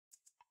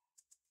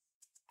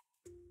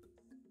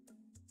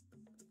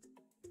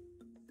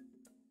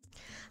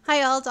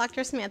Hi all,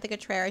 Dr. Samantha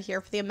Catrera here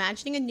for the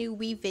Imagining a New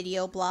We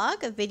video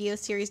blog, a video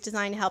series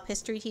designed to help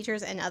history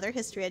teachers and other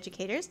history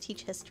educators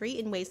teach history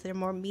in ways that are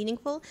more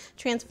meaningful,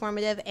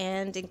 transformative,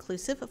 and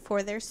inclusive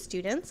for their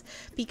students.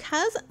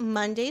 Because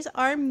Mondays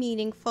are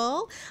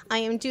meaningful, I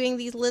am doing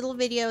these little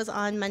videos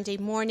on Monday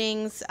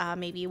mornings.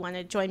 Maybe you want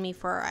to join me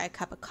for a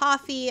cup of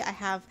coffee. I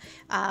have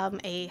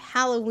a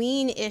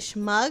Halloween-ish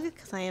mug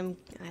because I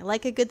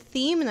like a good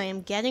theme and I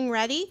am getting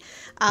ready.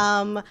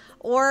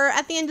 Or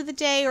at the end of the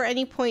day or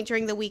any point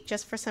during the week,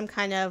 just for some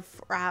kind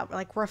of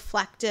like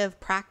reflective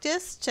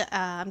practice.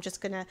 I'm just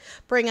going to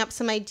bring up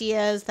some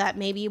ideas that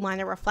maybe you want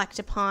to reflect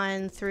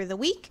upon through the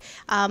week.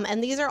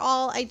 And these are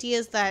all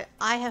ideas that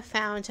I have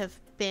found have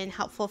been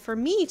helpful for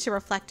me to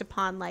reflect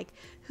upon, like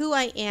who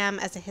I am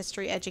as a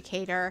history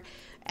educator.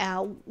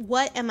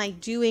 What am I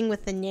doing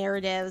with the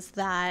narratives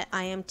that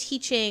I am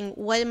teaching?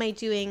 What am I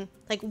doing?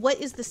 Like,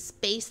 what is the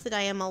space that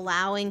I am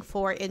allowing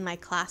for in my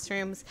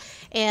classrooms?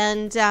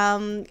 And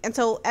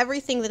so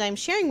everything that I'm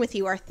sharing with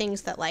you are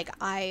things that like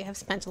I have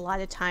spent a lot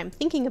of time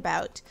thinking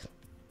about.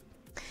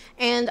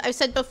 And I've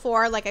said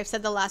before, like I've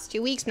said the last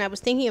 2 weeks, when I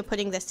was thinking of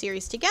putting this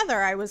series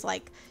together, I was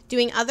like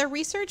doing other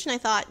research and I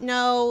thought,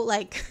 no,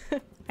 like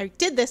I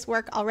did this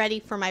work already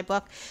for my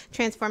book,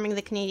 Transforming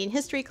the Canadian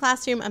History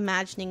Classroom,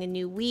 Imagining a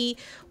New We,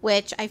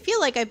 which I feel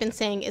like I've been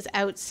saying is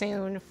out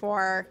soon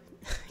for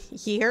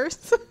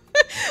years.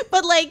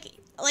 But like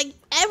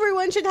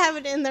everyone should have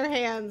it in their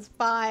hands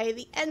by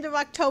the end of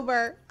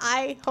October,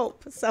 I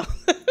hope. So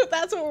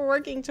that's what we're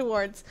working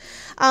towards.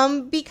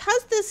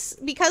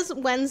 Because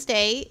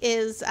Wednesday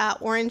is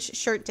Orange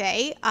Shirt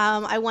Day,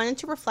 I wanted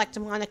to reflect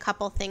on a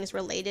couple things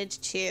related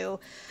to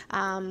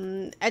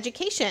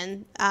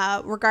education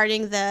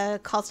regarding the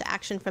calls to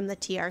action from the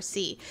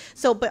TRC.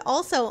 So, but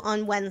also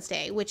on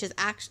Wednesday, which is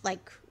actually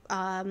like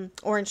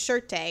Orange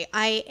Shirt Day,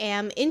 I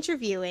am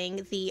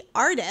interviewing the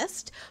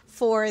artist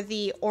for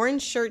the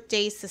Orange Shirt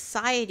Day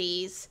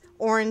Society's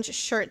orange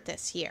shirt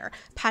this year.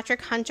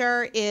 Patrick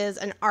Hunter is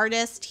an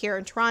artist here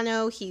in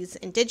Toronto. He's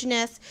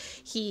Indigenous.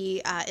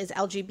 He is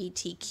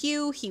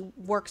LGBTQ. He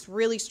works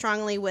really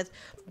strongly with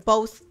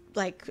both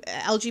like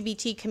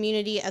LGBT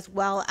community as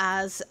well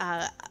as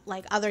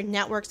like other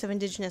networks of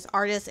Indigenous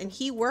artists. And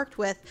he worked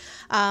with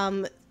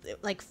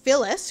like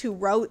Phyllis, who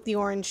wrote the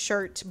Orange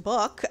Shirt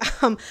book,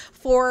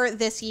 for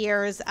this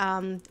year's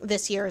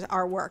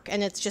artwork,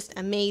 and it's just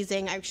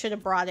amazing. I should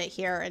have brought it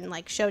here and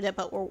like showed it,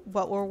 but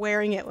we're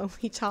wearing it when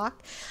we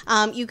talk.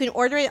 You can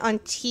order it on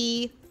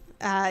tsc.ca,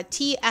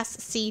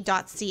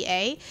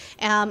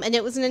 and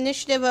it was an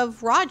initiative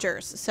of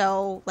Rogers,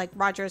 so like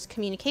Rogers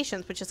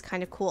Communications, which is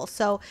kind of cool.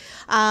 So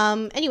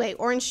anyway,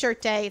 Orange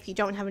Shirt Day. If you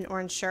don't have an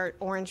orange shirt,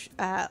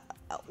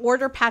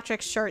 order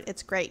Patrick's shirt.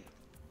 It's great.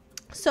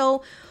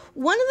 So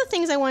one of the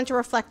things I wanted to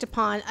reflect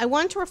upon, I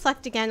wanted to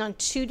reflect again on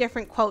two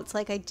different quotes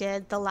like I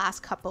did the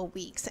last couple of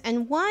weeks.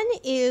 And one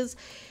is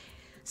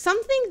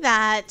something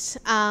that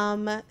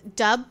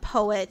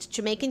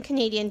Jamaican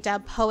Canadian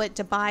dub poet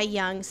Dabai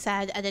Young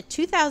said at a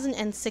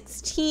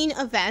 2016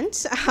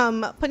 event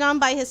put on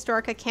by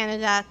Historica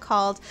Canada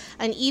called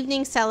An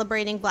Evening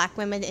Celebrating Black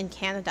Women in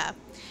Canada.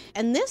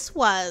 And this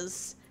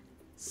was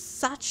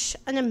such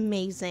an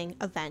amazing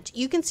event.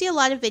 You can see a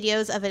lot of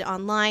videos of it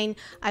online.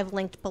 I've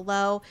linked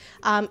below.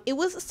 It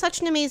was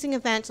such an amazing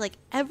event. Like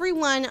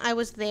everyone I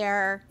was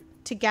there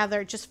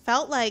together just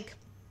felt like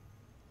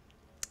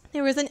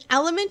there was an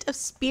element of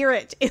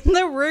spirit in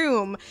the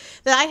room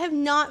that I have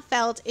not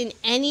felt in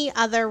any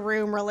other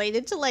room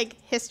related to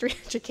like history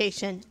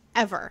education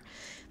ever.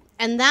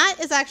 And that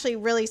is actually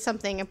really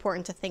something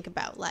important to think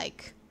about.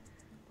 Like,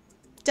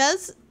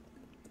 does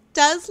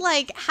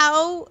like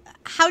how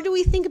do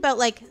we think about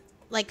like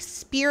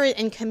spirit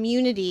and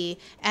community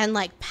and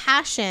like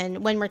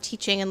passion when we're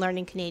teaching and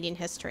learning Canadian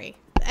history?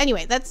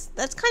 Anyway, that's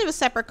kind of a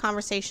separate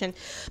conversation.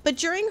 But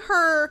during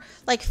her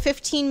like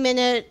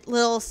 15-minute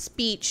little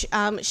speech,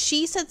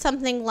 she said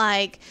something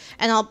like,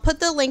 and I'll put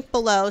the link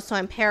below, so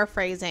I'm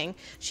paraphrasing.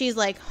 She's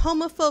like,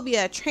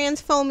 homophobia,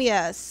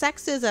 transphobia,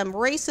 sexism,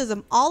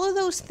 racism, all of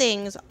those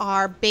things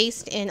are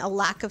based in a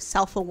lack of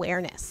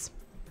self-awareness.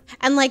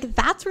 And like,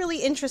 that's really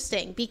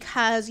interesting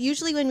because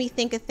usually when we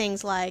think of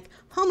things like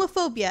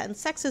homophobia and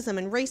sexism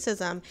and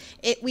racism,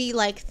 we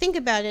like think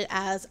about it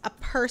as a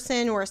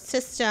person or a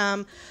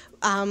system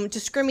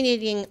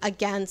discriminating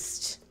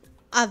against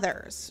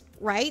others,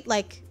 right?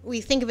 Like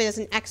we think of it as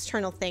an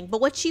external thing.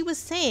 But what she was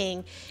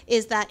saying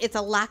is that it's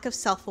a lack of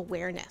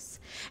self-awareness.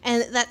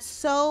 And that's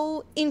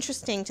so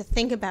interesting to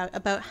think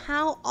about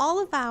how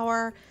all of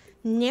our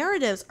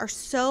narratives are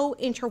so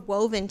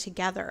interwoven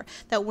together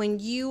that when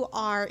you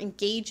are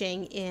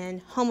engaging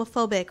in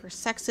homophobic or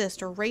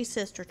sexist or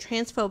racist or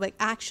transphobic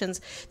actions,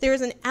 there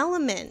is an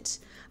element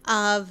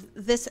of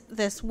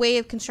this way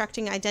of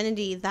constructing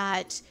identity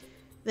that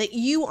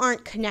you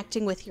aren't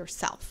connecting with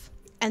yourself.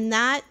 And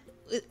that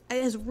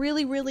has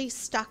really, really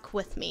stuck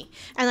with me.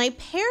 And I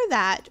pair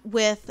that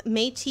with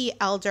Métis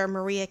elder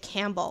Maria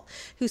Campbell,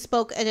 who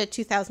spoke at a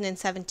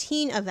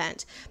 2017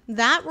 event.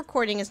 That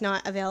recording is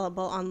not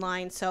available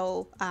online,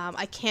 so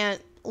I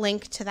can't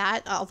link to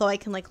that, although I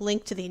can like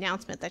link to the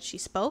announcement that she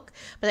spoke,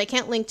 but I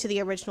can't link to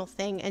the original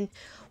thing. And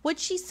what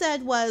she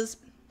said was,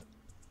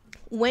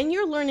 when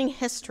you're learning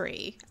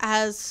history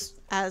as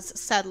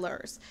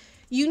settlers,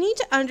 you need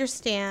to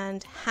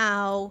understand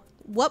how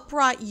what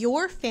brought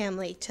your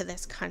family to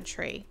this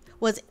country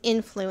was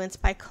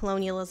influenced by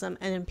colonialism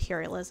and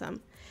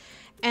imperialism.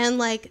 And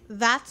like,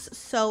 that's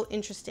so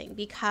interesting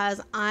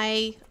because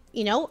I'm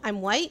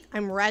white,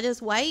 I'm red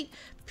as white.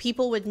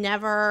 People would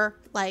never,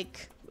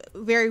 like,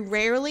 very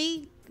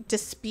rarely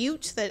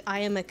dispute that I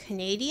am a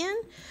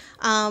Canadian.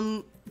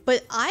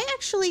 But I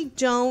actually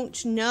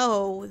don't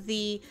know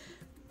the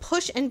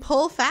push and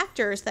pull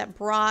factors that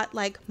brought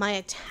like my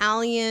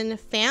Italian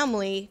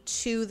family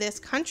to this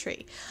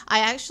country.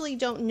 I actually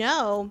don't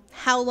know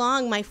how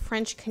long my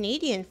French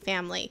Canadian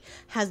family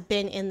has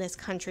been in this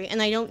country,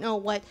 and I don't know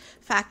what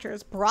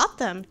factors brought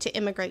them to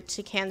immigrate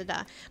to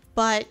Canada.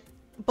 But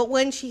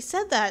when she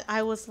said that,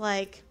 I was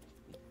like,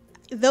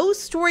 those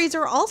stories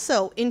are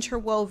also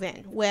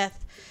interwoven with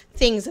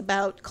things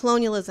about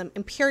colonialism,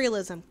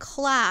 imperialism,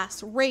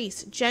 class,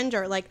 race,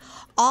 gender, like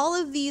all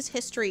of these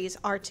histories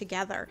are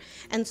together.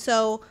 And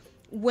so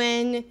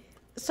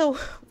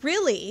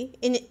really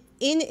in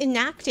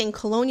enacting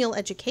colonial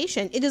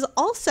education, it is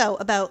also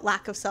about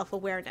lack of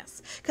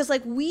self-awareness, because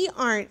like we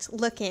aren't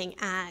looking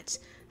at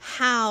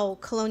how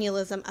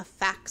colonialism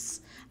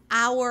affects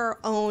our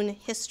own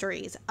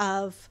histories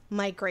of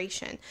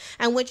migration.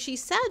 And what she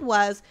said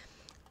was,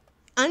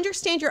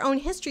 understand your own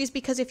histories,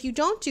 because if you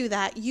don't do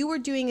that, you are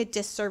doing a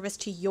disservice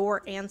to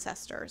your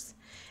ancestors.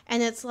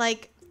 And it's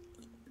like,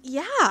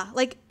 yeah,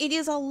 like it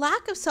is a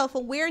lack of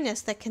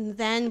self-awareness that can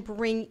then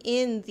bring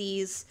in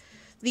these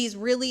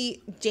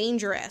really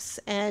dangerous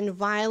and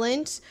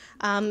violent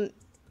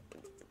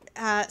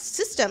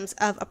systems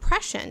of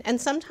oppression. And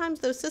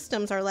sometimes those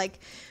systems are like,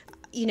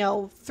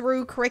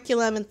 through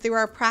curriculum and through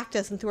our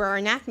practice and through our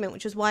enactment,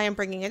 which is why I'm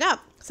bringing it up.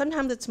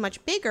 Sometimes it's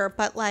much bigger,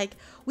 but like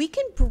we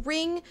can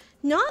bring,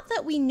 not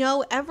that we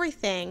know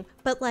everything,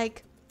 but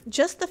like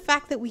just the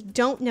fact that we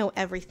don't know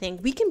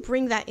everything, we can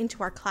bring that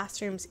into our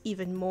classrooms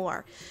even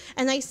more.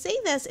 And I say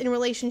this in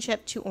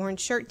relationship to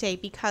Orange Shirt Day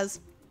because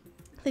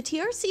the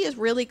TRC is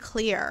really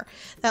clear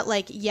that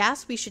like,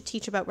 yes, we should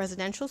teach about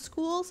residential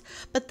schools,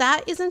 but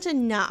that isn't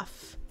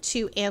enough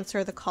to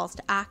answer the calls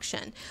to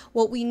action.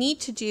 What we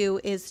need to do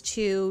is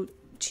to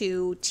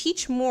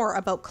teach more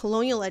about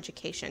colonial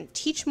education,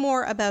 teach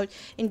more about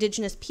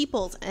Indigenous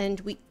peoples, and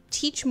we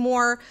teach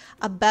more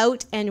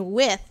about and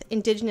with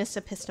Indigenous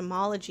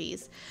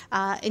epistemologies,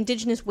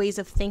 Indigenous ways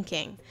of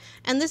thinking.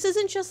 And this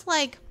isn't just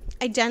like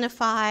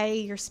identify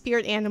your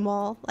spirit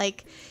animal,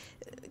 like,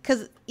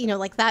 because,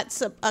 like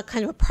that's a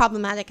kind of a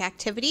problematic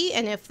activity.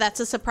 And if that's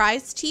a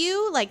surprise to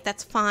you, like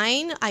that's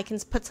fine. I can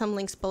put some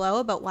links below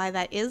about why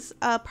that is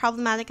a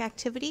problematic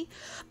activity.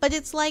 But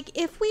it's like,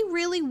 if we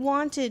really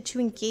wanted to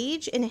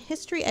engage in a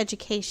history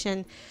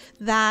education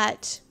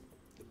that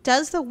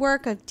does the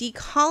work of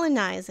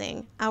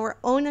decolonizing our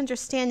own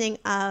understanding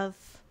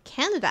of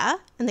Canada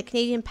and the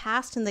Canadian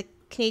past and the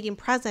Canadian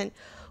present,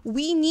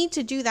 we need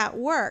to do that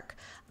work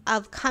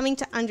of coming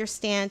to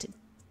understand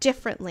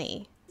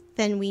differently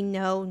than we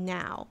know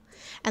now.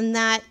 And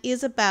that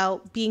is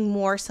about being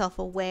more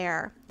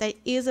self-aware. That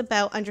is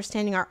about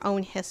understanding our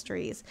own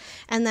histories.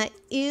 And that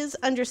is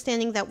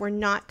understanding that we're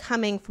not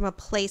coming from a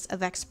place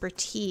of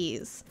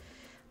expertise,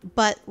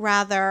 but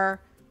rather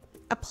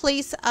a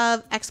place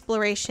of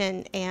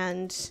exploration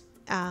and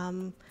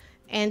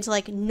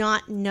like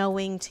not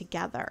knowing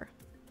together.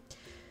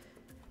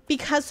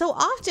 Because so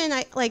often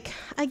I like,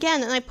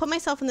 again, and I put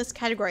myself in this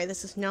category,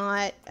 this is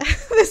not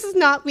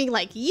me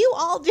like, you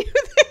all do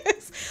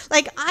this.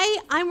 Like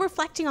I'm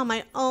reflecting on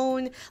my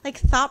own like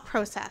thought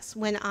process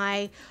when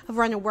I have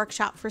run a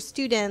workshop for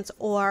students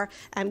or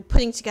I'm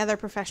putting together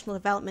professional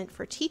development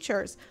for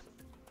teachers.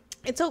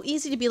 It's so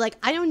easy to be like,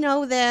 I don't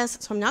know this,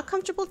 so I'm not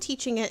comfortable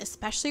teaching it,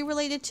 especially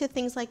related to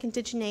things like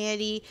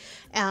indigeneity,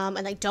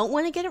 and I don't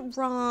want to get it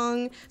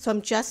wrong, so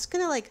I'm just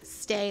going to like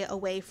stay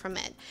away from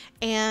it.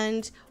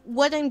 And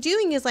what I'm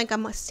doing is like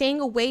I'm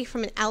staying away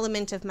from an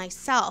element of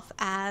myself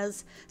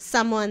as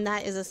someone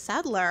that is a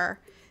settler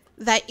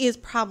that is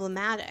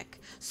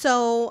problematic.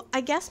 So I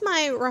guess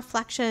my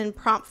reflection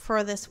prompt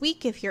for this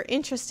week, if you're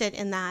interested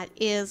in that,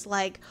 is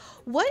like,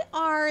 what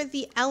are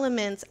the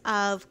elements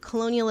of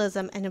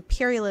colonialism and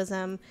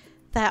imperialism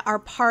that are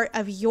part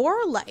of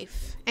your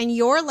life and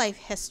your life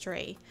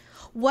history?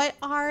 What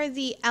are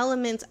the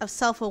elements of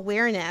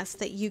self-awareness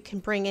that you can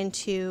bring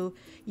into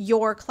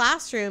your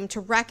classroom to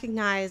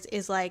recognize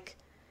is like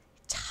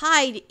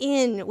tied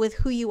in with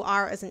who you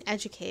are as an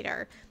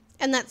educator?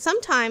 And that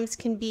sometimes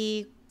can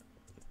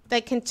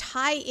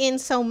tie in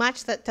so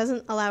much that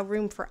doesn't allow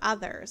room for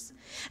others.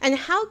 And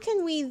how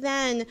can we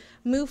then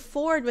move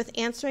forward with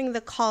answering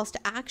the calls to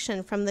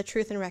action from the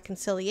Truth and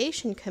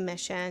Reconciliation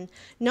Commission,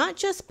 not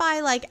just by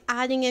like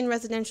adding in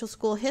residential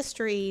school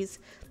histories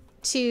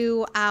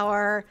to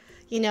our,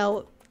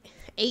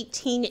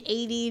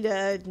 1880 to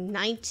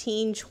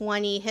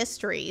 1920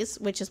 histories,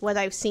 which is what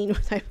I've seen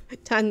when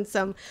I've done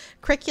some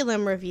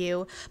curriculum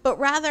review, but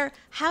rather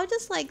how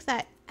does like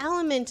that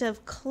element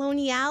of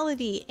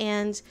coloniality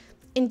and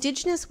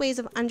indigenous ways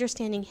of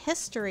understanding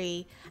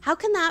history, how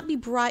can that be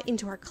brought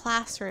into our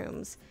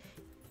classrooms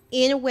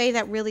in a way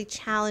that really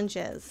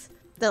challenges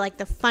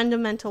the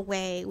fundamental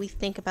way we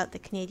think about the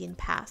Canadian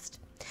past?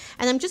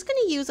 And I'm just going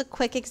to use a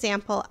quick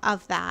example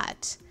of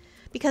that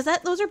because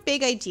those are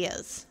big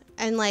ideas.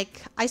 And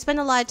like I spend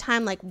a lot of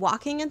time like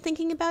walking and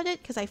thinking about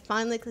it because I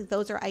find like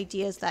those are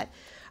ideas that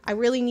I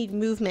really need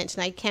movement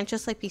and I can't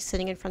just like be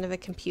sitting in front of a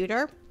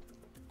computer.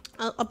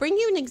 I'll bring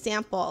you an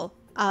example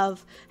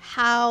of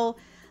how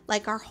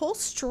like our whole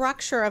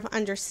structure of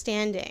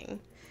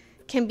understanding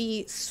can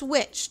be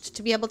switched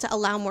to be able to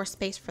allow more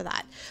space for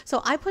that.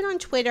 So I put on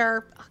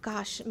Twitter,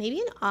 maybe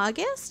in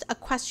August, a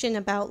question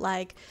about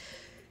like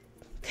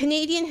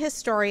Canadian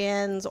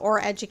historians or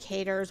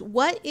educators,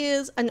 what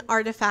is an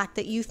artifact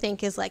that you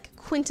think is like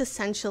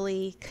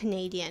quintessentially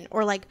Canadian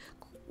or like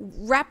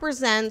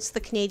represents the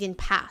Canadian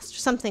past,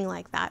 something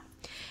like that.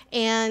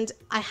 And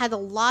I had a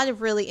lot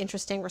of really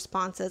interesting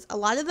responses, a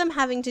lot of them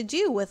having to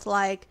do with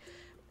like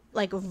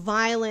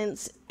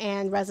violence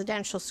and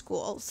residential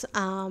schools,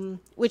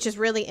 which is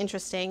really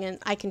interesting. And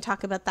I can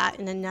talk about that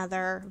in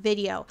another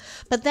video.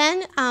 But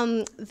then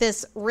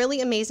this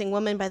really amazing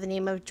woman by the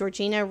name of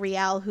Georgina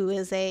Riel, who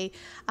is an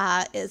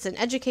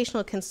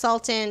educational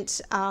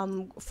consultant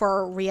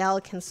for Riel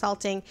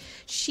Consulting,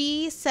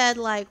 she said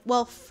like,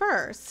 well,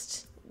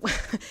 first,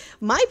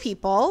 my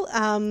people,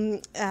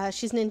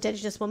 she's an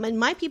Indigenous woman,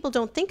 my people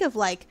don't think of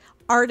like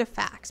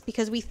artifacts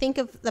because we think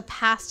of the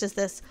past as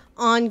this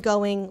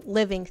ongoing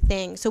living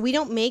thing. So we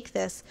don't make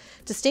this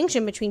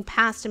distinction between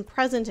past and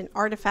present and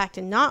artifact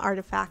and not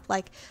artifact.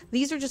 Like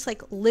these are just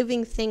like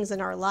living things in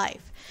our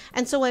life.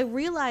 And so I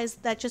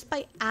realized that just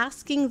by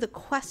asking the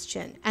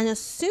question and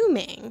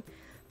assuming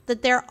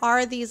that there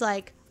are these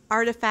like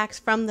artifacts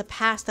from the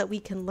past that we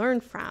can learn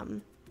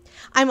from,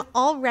 I'm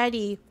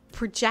already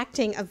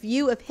projecting a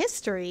view of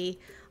history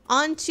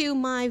onto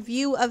my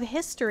view of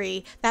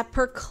history that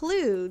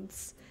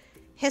precludes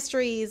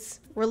histories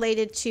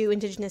related to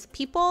Indigenous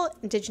people,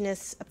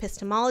 Indigenous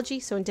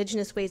epistemology, so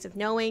Indigenous ways of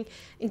knowing,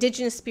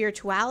 Indigenous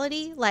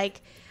spirituality,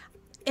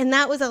 and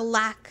that was a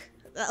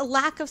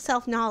lack of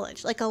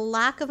self-knowledge, like a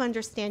lack of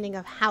understanding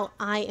of how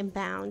I am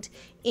bound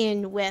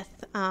in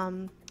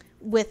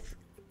with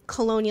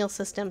colonial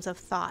systems of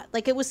thought.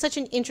 Like it was such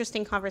an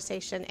interesting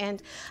conversation,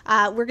 and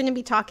we're going to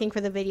be talking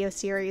for the video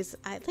series,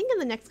 I think in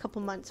the next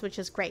couple months, which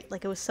is great.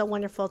 Like it was so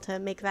wonderful to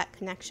make that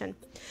connection.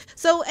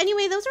 So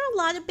anyway, those are a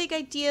lot of big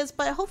ideas,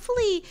 but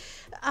hopefully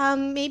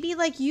maybe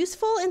like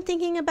useful in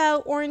thinking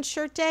about Orange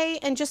Shirt Day.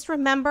 And just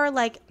remember,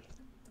 like,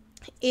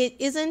 it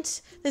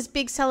isn't this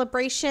big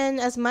celebration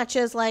as much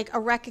as like a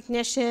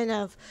recognition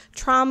of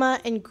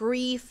trauma and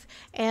grief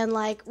and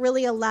like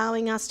really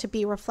allowing us to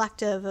be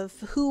reflective of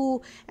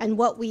who and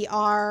what we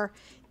are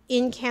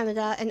in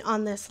Canada and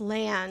on this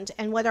land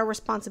and what our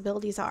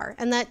responsibilities are.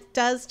 And that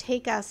does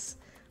take us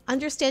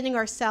understanding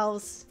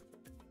ourselves